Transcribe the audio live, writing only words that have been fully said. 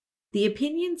The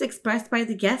opinions expressed by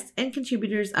the guests and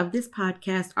contributors of this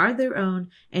podcast are their own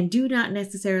and do not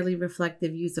necessarily reflect the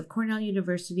views of Cornell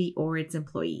University or its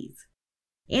employees.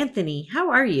 Anthony,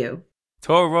 how are you?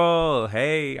 Toro,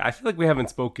 hey, I feel like we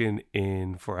haven't spoken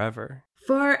in forever.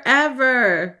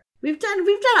 Forever. We've done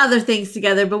other things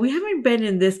together, but we haven't been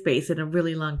in this space in a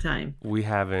really long time. We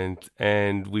haven't,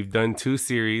 and we've done 2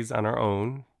 series on our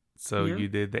own. So You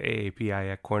did the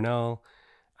AAPI at Cornell.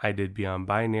 I did Beyond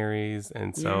Binaries,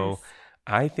 and so yes.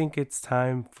 I think it's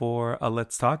time for a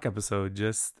Let's Talk episode,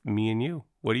 just me and you.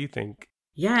 What do you think?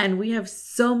 Yeah, and we have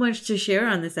so much to share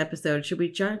on this episode. Should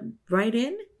we jump right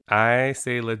in? I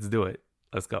say let's do it.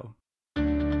 Let's go.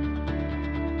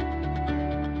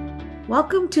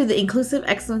 Welcome to the Inclusive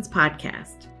Excellence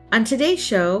Podcast. On today's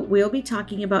show, we'll be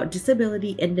talking about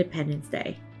Disability Independence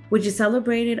Day, which is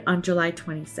celebrated on July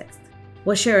 26th.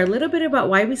 We'll share a little bit about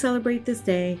why we celebrate this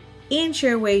day and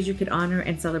share ways you could honor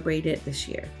and celebrate it this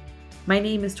year. My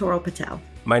name is Toral Patel.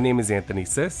 My name is Anthony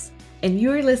Sis. And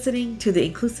you're listening to the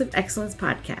Inclusive Excellence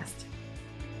Podcast.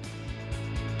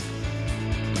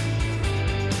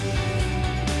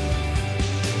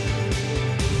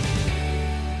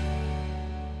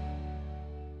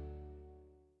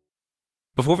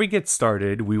 Before we get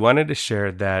started, we wanted to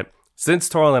share that since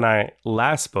Toral and I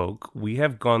last spoke, we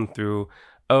have gone through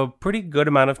a pretty good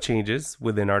amount of changes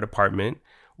within our department.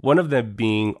 One of them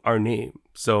being our name.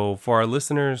 So for our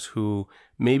listeners who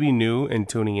may be new and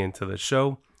tuning into the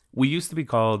show, we used to be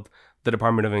called the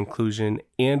Department of Inclusion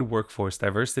and Workforce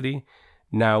Diversity.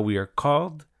 Now we are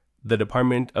called the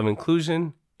Department of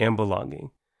Inclusion and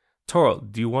Belonging. Toral,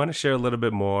 do you want to share a little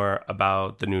bit more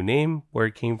about the new name, where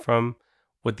it came from,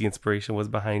 what the inspiration was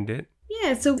behind it?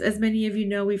 Yeah, so as many of you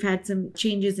know, we've had some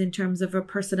changes in terms of our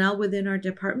personnel within our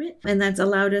department, and that's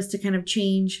allowed us to kind of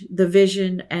change the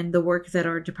vision and the work that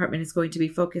our department is going to be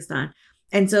focused on.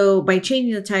 And so by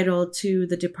changing the title to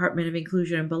the Department of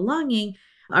Inclusion and Belonging,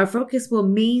 our focus will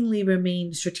mainly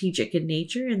remain strategic in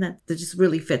nature, and that just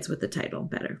really fits with the title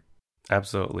better.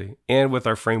 Absolutely. And with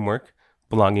our framework,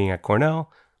 Belonging at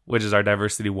Cornell, which is our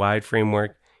diversity-wide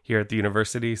framework here at the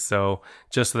university. So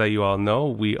just so that you all know,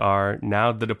 we are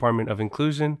now the Department of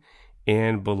Inclusion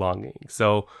and Belonging.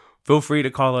 So feel free to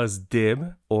call us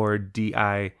DIB or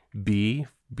DIB,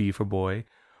 B for boy,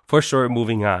 for short.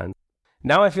 Moving on.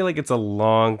 Now I feel like it's a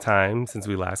long time since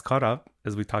we last caught up,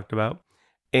 as we talked about.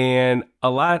 And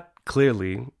a lot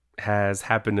clearly has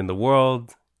happened in the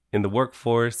world, in the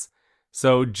workforce.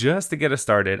 So just to get us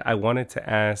started, I wanted to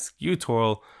ask you,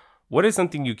 Toral, what is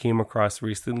something you came across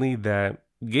recently that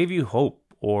gave you hope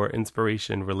or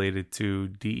inspiration related to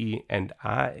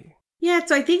DE&I? Yeah,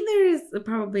 so I think there is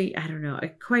probably,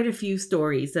 quite a few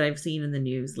stories that I've seen in the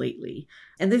news lately.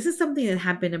 And this is something that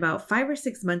happened about 5 or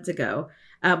 6 months ago,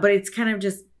 but it's kind of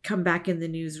just come back in the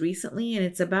news recently. And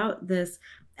it's about this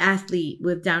athlete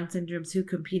with Down syndrome who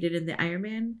competed in the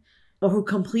Ironman, or who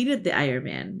completed the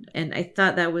Ironman. And I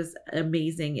thought that was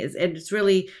amazing. And it's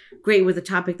really great with the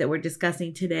topic that we're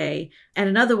discussing today. And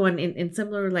another one in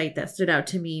similar light that stood out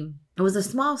to me, it was a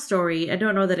small story. I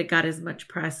don't know that it got as much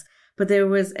press, but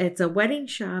it's a wedding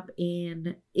shop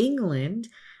in England.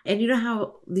 And you know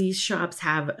how these shops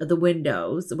have the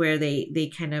windows where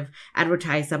they kind of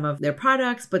advertise some of their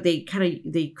products, but they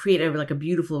create a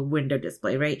beautiful window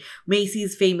display, right?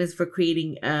 Macy's famous for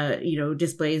creating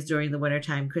displays during the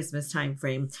wintertime, Christmas time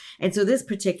frame. And so this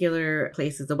particular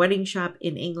place is a wedding shop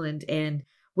in England, and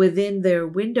within their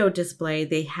window display,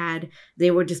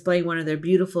 they were displaying one of their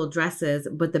beautiful dresses,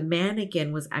 but the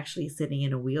mannequin was actually sitting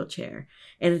in a wheelchair.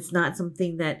 And it's not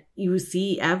something that you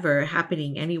see ever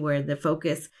happening anywhere. The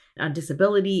focus on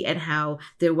disability and how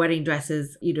their wedding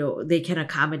dresses, they can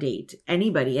accommodate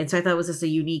anybody. And so I thought it was just a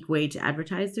unique way to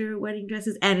advertise their wedding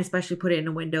dresses, and especially put it in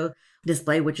a window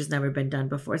display, which has never been done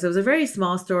before. So it was a very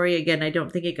small story. Again, I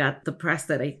don't think it got the press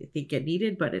that I think it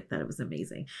needed, but I thought it was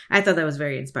amazing. I thought that was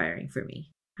very inspiring for me.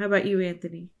 How about you,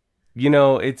 Anthony?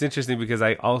 It's interesting because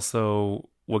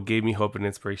what gave me hope and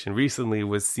inspiration recently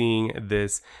was seeing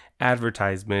this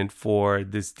advertisement for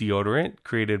this deodorant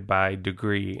created by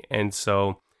Degree. And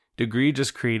so Degree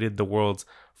just created the world's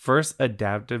first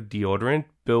adaptive deodorant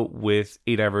built with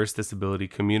a diverse disability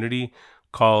community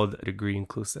called Degree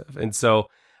Inclusive. And so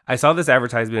I saw this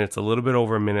advertisement. It's a little bit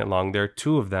over a minute long. There are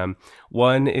 2 of them.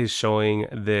 One is showing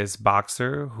this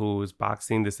boxer who is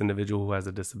boxing this individual who has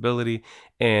a disability,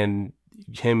 and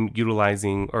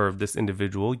this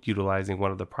individual utilizing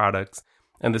one of the products.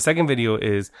 And the second video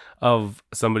is of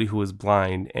somebody who is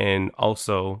blind and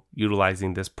also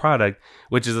utilizing this product,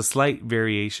 which is a slight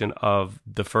variation of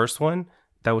the first one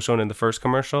that was shown in the first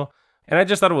commercial. And I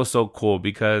just thought it was so cool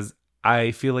because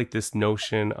I feel like this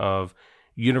notion of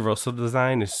universal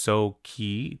design is so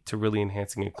key to really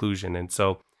enhancing inclusion. And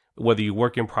so whether you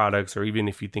work in products or even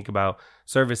if you think about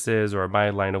services or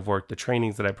my line of work, the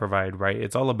trainings that I provide, right?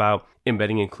 It's all about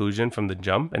embedding inclusion from the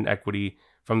jump and equity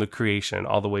from the creation,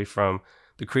 all the way from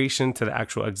the creation to the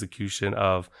actual execution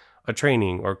of a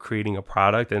training or creating a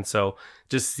product. And so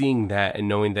just seeing that and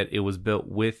knowing that it was built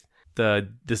with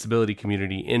the disability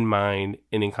community in mind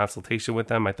and in consultation with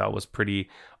them, I thought was pretty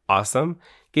awesome.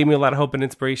 Gave me a lot of hope and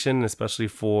inspiration, especially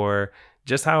for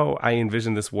just how I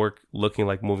envision this work looking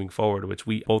like moving forward, which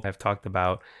we both have talked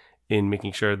about in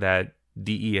making sure that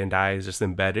DE&I is just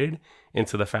embedded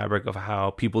into the fabric of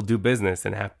how people do business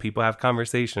and have people have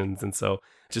conversations. And so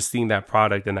just seeing that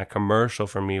product and that commercial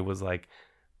for me was like,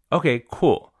 okay,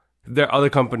 cool. There are other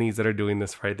companies that are doing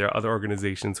this, right? There are other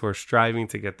organizations who are striving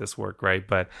to get this work, right?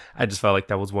 But I just felt like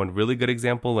that was one really good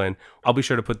example. And I'll be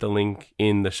sure to put the link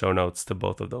in the show notes to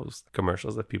both of those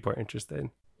commercials if people are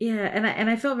interested. Yeah, and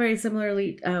I felt very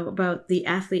similarly about the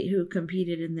athlete who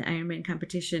competed in the Ironman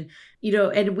competition. You know,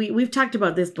 and we've talked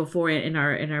about this before in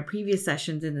our previous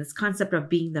sessions, in this concept of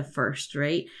being the first,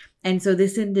 right? And so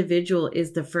this individual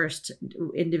is the first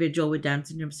individual with Down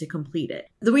syndrome to complete it.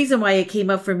 The reason why it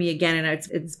came up for me again, and it's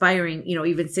inspiring, you know,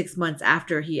 even 6 months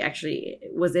after he actually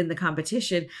was in the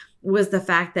competition, was the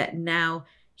fact that now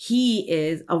he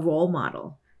is a role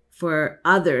model for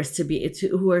others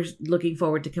who are looking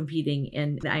forward to competing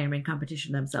in the Ironman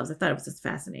competition themselves. I thought it was just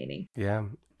fascinating. Yeah.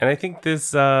 And I think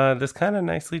this kind of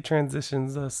nicely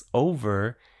transitions us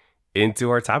over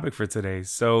into our topic for today.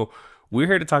 So we're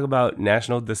here to talk about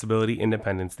National Disability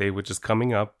Independence Day, which is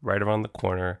coming up right around the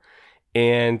corner.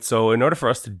 And so in order for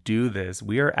us to do this,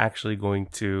 we are actually going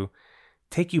to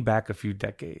take you back a few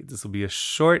decades. This will be a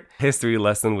short history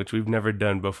lesson, which we've never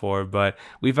done before, but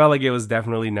we felt like it was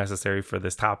definitely necessary for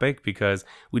this topic because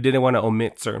we didn't want to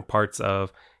omit certain parts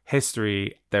of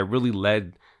history that really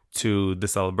led to the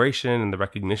celebration and the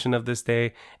recognition of this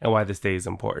day and why this day is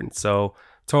important. So,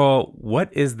 Toro,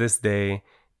 what is this day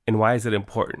and why is it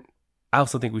important? I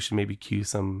also think we should maybe cue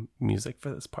some music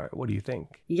for this part. What do you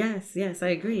think? Yes, I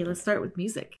agree. Let's start with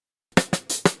music.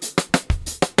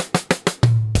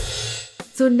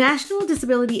 So National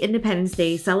Disability Independence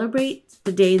Day celebrates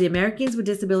the day the Americans with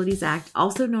Disabilities Act,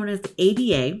 also known as the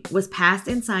ADA, was passed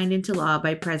and signed into law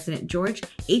by President George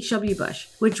H.W. Bush,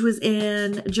 which was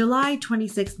in July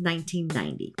 26,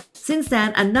 1990. Since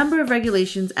then, a number of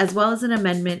regulations, as well as an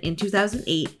amendment in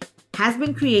 2008, has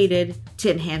been created to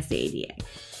enhance the ADA.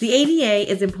 The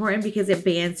ADA is important because it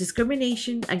bans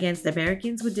discrimination against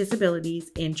Americans with disabilities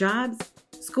in jobs,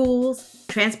 schools,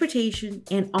 transportation,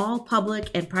 and all public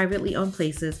and privately owned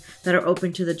places that are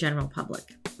open to the general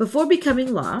public. Before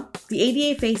becoming law, the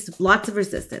ADA faced lots of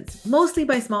resistance, mostly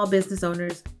by small business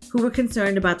owners who were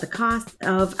concerned about the cost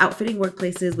of outfitting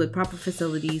workplaces with proper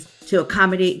facilities to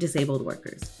accommodate disabled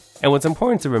workers. And what's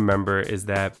important to remember is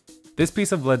that this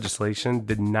piece of legislation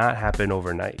did not happen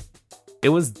overnight. It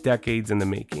was decades in the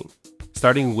making,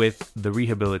 starting with the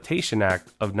Rehabilitation Act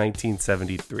of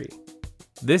 1973.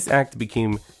 This act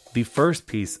became the first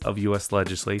piece of U.S.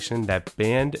 legislation that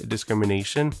banned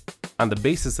discrimination on the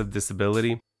basis of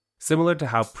disability, similar to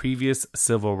how previous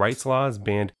civil rights laws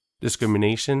banned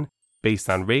discrimination based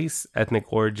on race,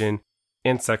 ethnic origin,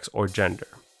 and sex or gender.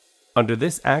 Under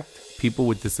this act, people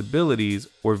with disabilities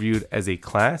were viewed as a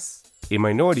class, a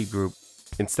minority group,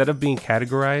 instead of being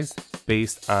categorized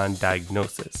based on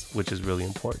diagnosis, which is really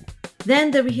important.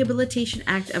 Then the Rehabilitation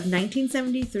Act of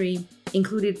 1973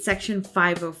 included Section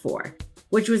 504,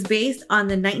 which was based on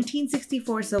the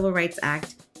 1964 Civil Rights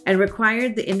Act and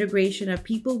required the integration of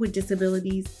people with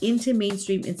disabilities into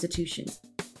mainstream institutions.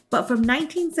 But from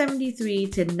 1973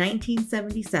 to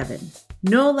 1977,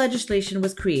 no legislation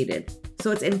was created,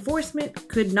 so its enforcement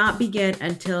could not begin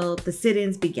until the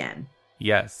sit-ins began.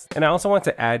 Yes, and I also want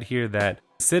to add here that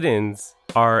sit-ins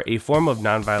are a form of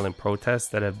nonviolent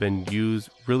protest that have been used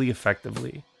really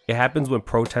effectively. It happens when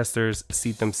protesters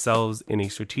seat themselves in a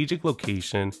strategic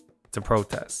location to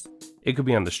protest. It could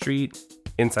be on the street,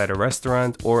 inside a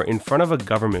restaurant, or in front of a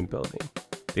government building.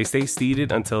 They stay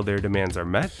seated until their demands are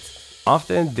met.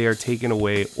 Often they are taken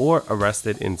away or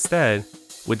arrested instead,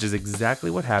 which is exactly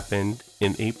what happened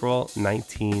in April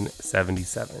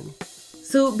 1977.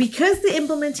 So because the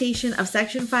implementation of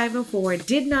Section 504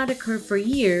 did not occur for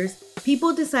years,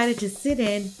 people decided to sit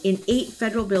in 8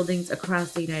 federal buildings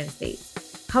across the United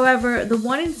States. However, the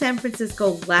one in San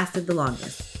Francisco lasted the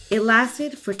longest. It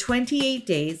lasted for 28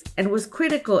 days and was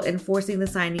critical in forcing the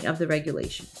signing of the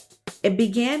regulation. It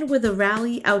began with a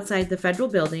rally outside the federal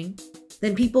building.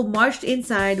 Then people marched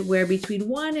inside where between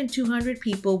 100 and 200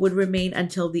 people would remain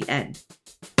until the end.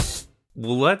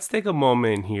 Well, let's take a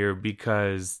moment here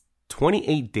because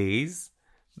 28 days?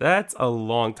 That's a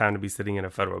long time to be sitting in a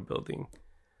federal building.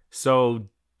 So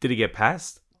did it get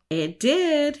passed? It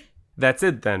did. That's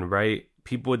it then, right?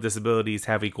 People with disabilities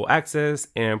have equal access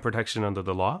and protection under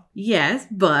the law? Yes,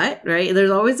 but, right,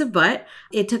 there's always a but.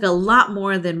 It took a lot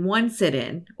more than one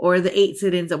sit-in or the 8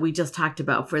 sit-ins that we just talked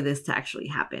about for this to actually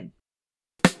happen.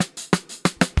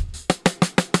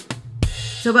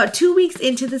 So about 2 weeks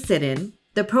into the sit-in,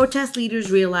 the protest leaders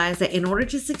realized that in order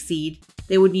to succeed,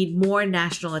 they would need more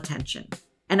national attention.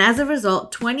 And as a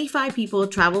result, 25 people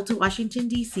traveled to Washington,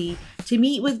 D.C. to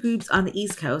meet with groups on the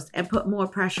East Coast and put more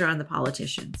pressure on the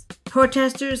politicians.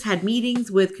 Protesters had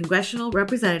meetings with congressional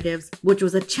representatives, which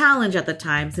was a challenge at the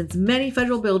time since many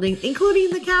federal buildings,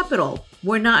 including the Capitol,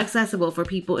 were not accessible for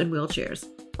people in wheelchairs.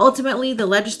 Ultimately, the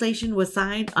legislation was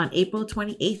signed on April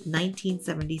 28,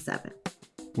 1977.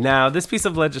 Now, this piece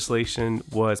of legislation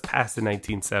was passed in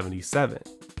 1977,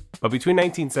 but between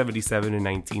 1977 and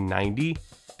 1990,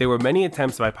 there were many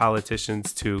attempts by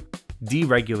politicians to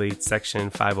deregulate Section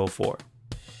 504.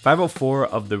 504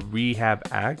 of the Rehab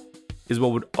Act is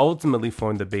what would ultimately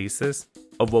form the basis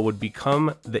of what would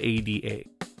become the ADA.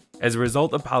 As a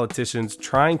result of politicians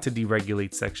trying to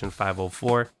deregulate Section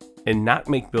 504 and not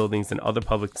make buildings and other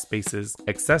public spaces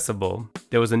accessible,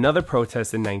 there was another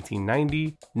protest in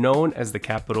 1990 known as the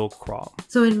Capitol Crawl.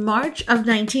 So in March of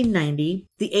 1990,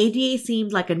 the ADA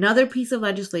seemed like another piece of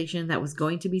legislation that was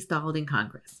going to be stalled in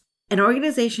Congress. An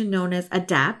organization known as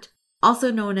ADAPT,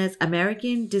 also known as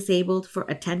American Disabled for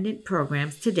Attendant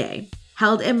Programs Today,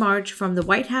 held a march from the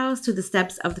White House to the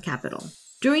steps of the Capitol.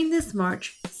 During this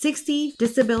march, 60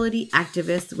 disability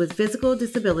activists with physical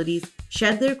disabilities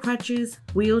shed their crutches,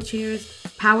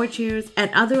 wheelchairs, power chairs,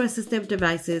 and other assistive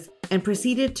devices and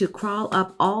proceeded to crawl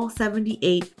up all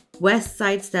 78 west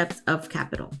side steps of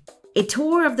Capitol. A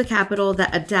tour of the Capitol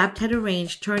that ADAPT had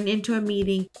arranged turned into a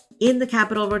meeting in the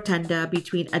Capitol Rotunda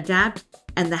between ADAPT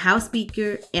and the House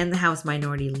Speaker and the House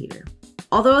Minority Leader.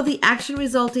 Although the action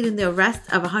resulted in the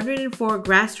arrest of 104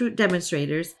 grassroots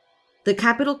demonstrators, the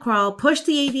Capitol Crawl pushed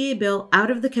the ADA bill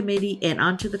out of the committee and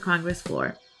onto the Congress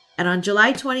floor. And on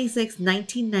July 26,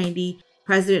 1990,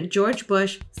 President George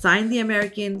Bush signed the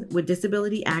Americans with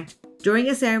Disability Act during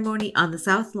a ceremony on the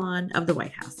South Lawn of the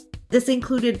White House. This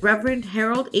included Reverend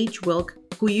Harold H. Wilk,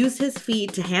 who used his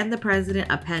feet to hand the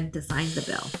president a pen to sign the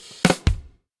bill.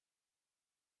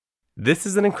 This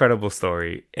is an incredible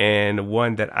story and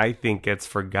one that I think gets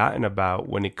forgotten about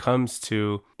when it comes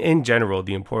to, in general,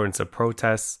 the importance of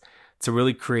protests to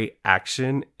really create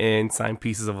action and sign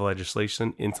pieces of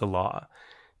legislation into law.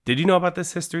 Did you know about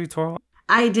this history, Toril?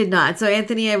 I did not. So,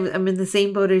 Anthony, I'm in the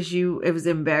same boat as you. It was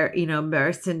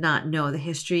embarrassed to not know the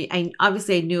history. I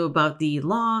knew about the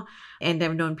law, and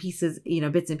I've known pieces,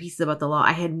 bits and pieces about the law.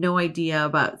 I had no idea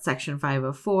about Section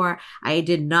 504. I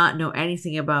did not know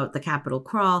anything about the Capitol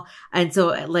Crawl. And so,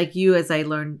 like you, as I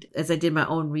did my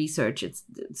own research, it's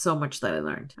so much that I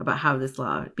learned about how this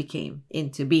law became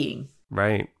into being.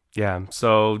 Right. Yeah.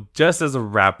 So, just as a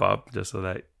wrap up, just so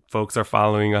that folks are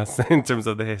following us in terms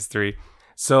of the history.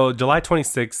 So July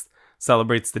 26th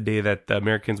celebrates the day that the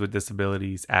Americans with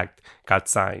Disabilities Act got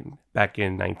signed back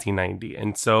in 1990.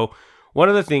 And so one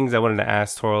of the things I wanted to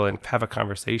ask Toril and have a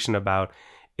conversation about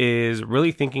is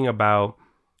really thinking about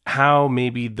how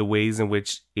maybe the ways in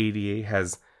which ADA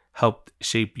has helped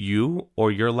shape you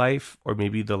or your life, or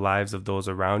maybe the lives of those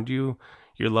around you,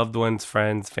 your loved ones,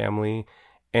 friends, family.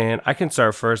 And I can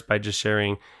start first by just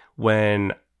sharing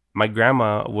when my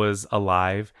grandma was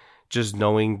alive, just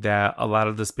knowing that a lot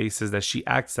of the spaces that she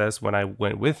accessed when I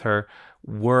went with her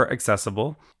were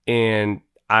accessible. And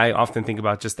I often think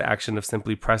about just the action of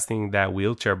simply pressing that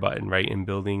wheelchair button, right, in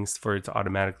buildings for it to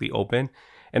automatically open.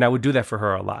 And I would do that for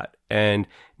her a lot. And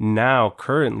now,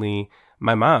 currently,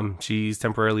 my mom, she's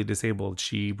temporarily disabled.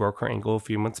 She broke her ankle a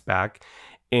few months back.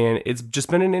 And it's just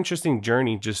been an interesting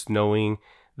journey just knowing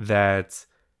that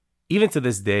even to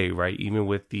this day, right, even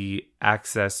with the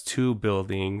access to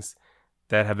buildings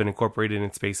that have been incorporated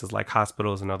in spaces like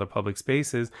hospitals and other public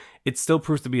spaces, it still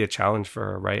proves to be a challenge for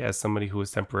her, right, as somebody who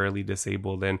is temporarily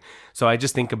disabled. And so I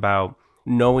just think about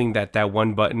knowing that that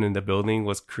one button in the building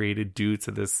was created due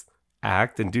to this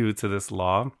act and due to this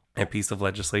law and piece of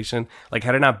legislation. Like,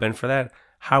 had it not been for that,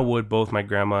 how would both my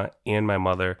grandma and my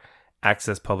mother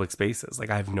access public spaces? Like,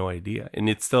 I have no idea. And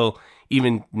it's still,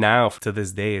 even now to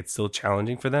this day, it's still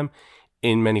challenging for them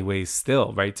in many ways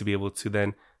still, right, to be able to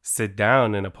then sit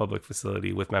down in a public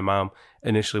facility. With my mom,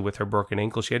 initially with her broken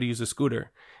ankle, she had to use a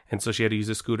scooter. And so she had to use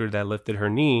a scooter that lifted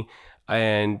her knee.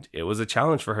 And it was a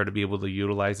challenge for her to be able to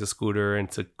utilize the scooter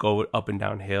and to go up and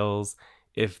down hills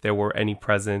if there were any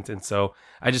present. And so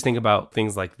I just think about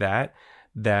things like that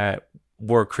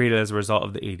were created as a result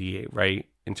of the ADA, right?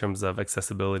 In terms of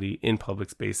accessibility in public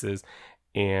spaces.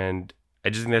 And I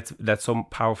just think that's so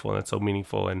powerful and that's so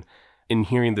meaningful. And in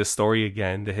hearing this story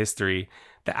again, the history,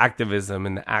 the activism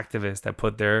and the activists that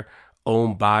put their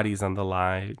own bodies on the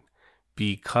line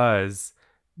because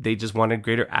they just wanted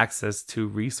greater access to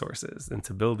resources and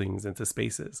to buildings and to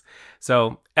spaces.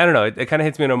 So I don't know, it kind of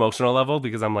hits me on an emotional level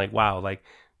because I'm like, wow, like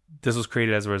this was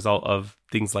created as a result of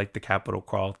things like the Capitol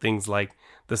Crawl, things like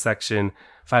the Section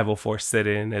 504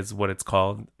 sit-in is what it's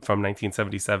called from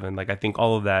 1977. Like I think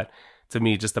all of that, to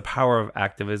me, just the power of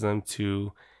activism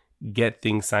to get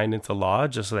things signed into law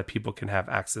just so that people can have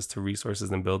access to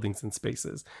resources and buildings and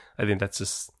spaces. I think that's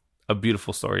just a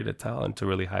beautiful story to tell and to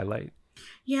really highlight.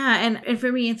 Yeah. And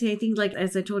for me, Anthony, I think like,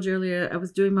 as I told you earlier, I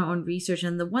was doing my own research.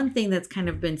 And the one thing that's kind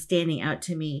of been standing out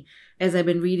to me as I've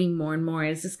been reading more and more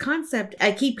is this concept.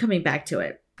 I keep coming back to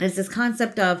it. It's this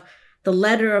concept of the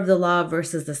letter of the law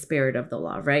versus the spirit of the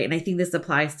law, right? And I think this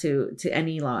applies to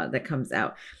any law that comes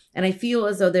out. And I feel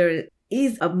as though there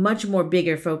is a much more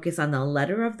bigger focus on the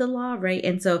letter of the law, right?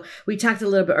 And so we talked a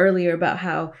little bit earlier about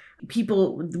how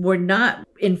people were not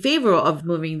in favor of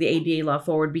moving the ADA law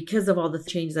forward because of all the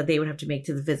changes that they would have to make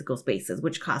to the physical spaces,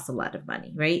 which costs a lot of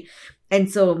money, right? And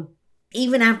so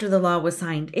even after the law was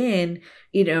signed in,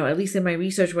 at least in my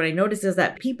research, what I noticed is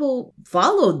that people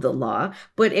followed the law,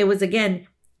 but it was, again,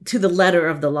 to the letter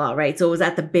of the law, right? So it was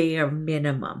at the bare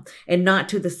minimum and not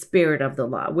to the spirit of the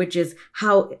law, which is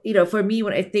how, for me,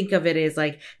 when I think of it is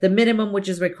like the minimum, which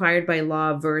is required by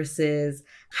law versus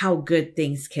how good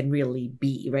things can really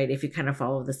be, right? If you kind of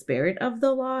follow the spirit of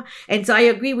the law. And so I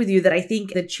agree with you that I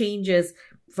think the changes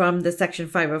from the Section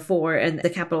 504 and the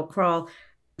Capitol Crawl,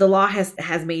 the law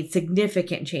has made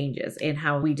significant changes in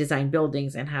how we design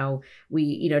buildings and how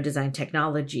we, design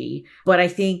technology. But I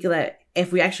think that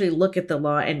if we actually look at the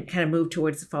law and kind of move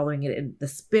towards following it in the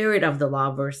spirit of the law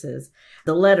versus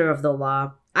the letter of the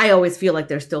law, I always feel like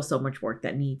there's still so much work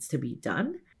that needs to be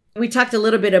done. We talked a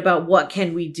little bit about what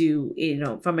can we do,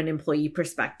 from an employee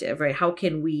perspective, right? How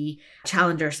can we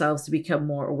challenge ourselves to become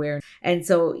more aware? And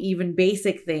so even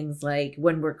basic things like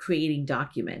when we're creating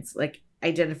documents, like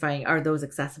identifying, are those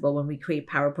accessible when we create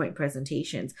PowerPoint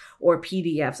presentations or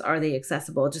PDFs? Are they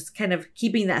accessible? Just kind of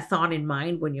keeping that thought in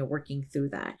mind when you're working through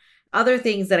that. Other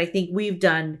things that I think we've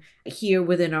done here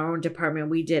within our own department,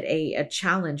 we did a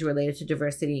challenge related to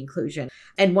diversity and inclusion.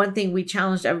 And one thing we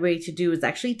challenged everybody to do is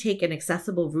actually take an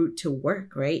accessible route to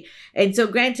work, right? And so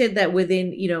granted that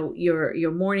within,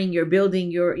 your morning, your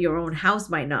building, your own house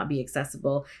might not be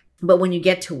accessible. But when you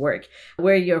get to work,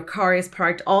 where your car is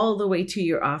parked all the way to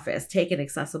your office, take an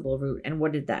accessible route. And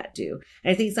what did that do?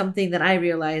 And I think something that I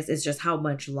realized is just how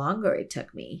much longer it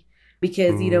took me.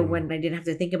 Because, when I didn't have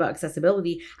to think about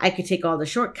accessibility, I could take all the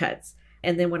shortcuts.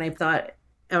 And then when I thought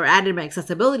or added my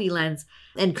accessibility lens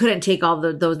and couldn't take all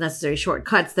those necessary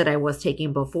shortcuts that I was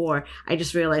taking before, I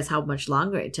just realized how much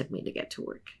longer it took me to get to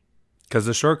work. Because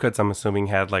the shortcuts, I'm assuming,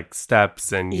 had like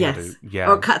steps and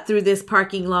or cut through this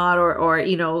parking lot or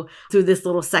through this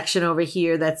little section over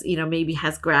here that's maybe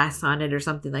has grass on it or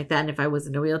something like that. And if I was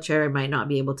in a wheelchair, I might not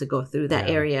be able to go through that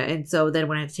area. And so then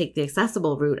when I had to take the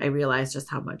accessible route, I realized just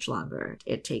how much longer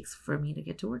it takes for me to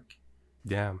get to work.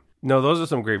 Yeah. No, those are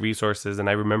some great resources. And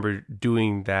I remember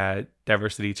doing that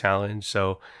diversity challenge.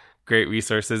 So great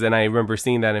resources. And I remember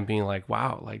seeing that and being like,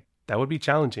 wow, like, that would be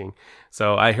challenging.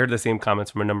 So I heard the same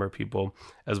comments from a number of people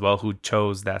as well who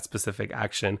chose that specific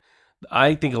action.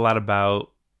 I think a lot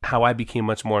about how I became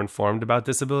much more informed about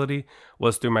disability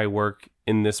was through my work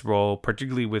in this role,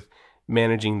 particularly with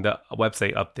managing the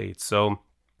website updates. So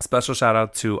special shout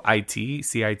out to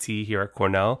CIT here at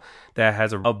Cornell that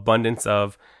has an abundance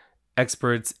of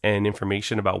experts and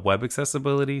information about web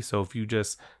accessibility. So if you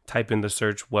just type in the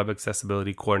search web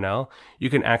accessibility Cornell, you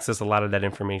can access a lot of that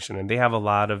information. And they have a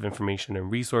lot of information and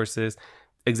resources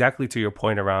exactly to your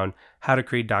point around how to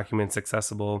create documents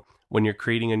accessible when you're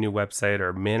creating a new website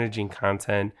or managing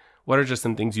content. What are just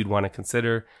some things you'd want to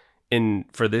consider? And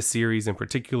for this series in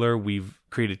particular, we've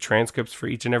created transcripts for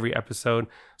each and every episode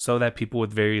so that people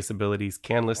with various abilities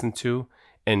can listen to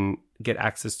and get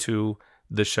access to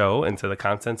the show and to the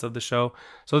contents of the show.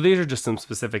 So these are just some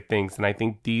specific things. And I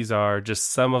think these are just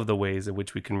some of the ways in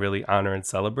which we can really honor and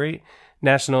celebrate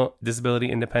National Disability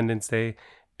Independence Day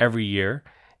every year.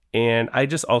 And I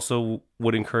just also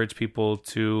would encourage people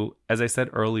to, as I said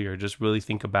earlier, just really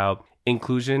think about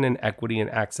inclusion and equity and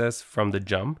access from the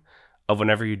jump of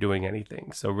whenever you're doing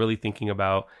anything. So really thinking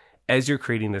about, as you're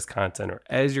creating this content or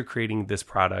as you're creating this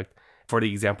product, for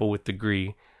the example with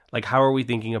Degree, like how are we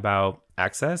thinking about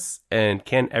access, and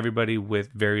can everybody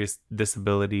with various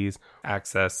disabilities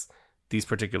access these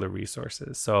particular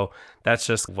resources. So that's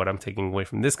just what I'm taking away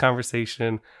from this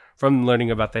conversation, from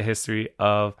learning about the history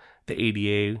of the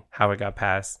ADA, how it got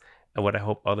passed, and what I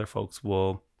hope other folks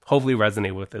will hopefully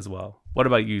resonate with as well. What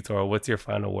about you, Toro? What's your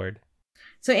final word?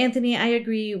 So, Anthony, I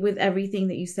agree with everything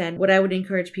that you said. What I would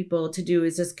encourage people to do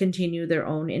is just continue their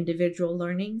own individual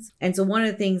learnings. And so one of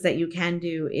the things that you can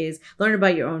do is learn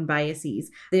about your own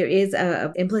biases. There is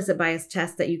a implicit bias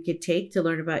test that you could take to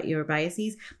learn about your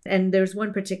biases. And there's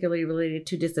one particularly related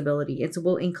to disability. And so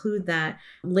we'll include that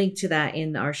link to that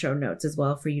in our show notes as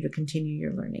well for you to continue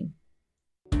your learning.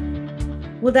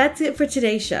 Well, that's it for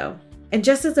today's show. And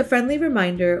just as a friendly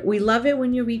reminder, we love it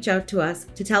when you reach out to us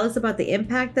to tell us about the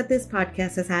impact that this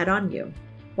podcast has had on you,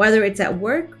 whether it's at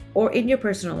work or in your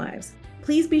personal lives.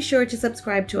 Please be sure to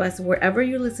subscribe to us wherever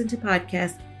you listen to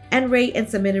podcasts and rate and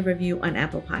submit a review on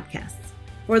Apple Podcasts.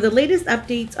 For the latest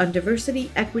updates on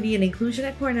diversity, equity, and inclusion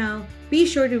at Cornell, be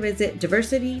sure to visit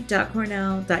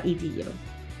diversity.cornell.edu.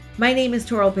 My name is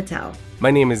Toral Patel.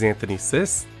 My name is Anthony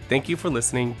Sis. Thank you for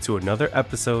listening to another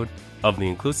episode of the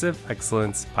Inclusive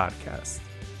Excellence Podcast.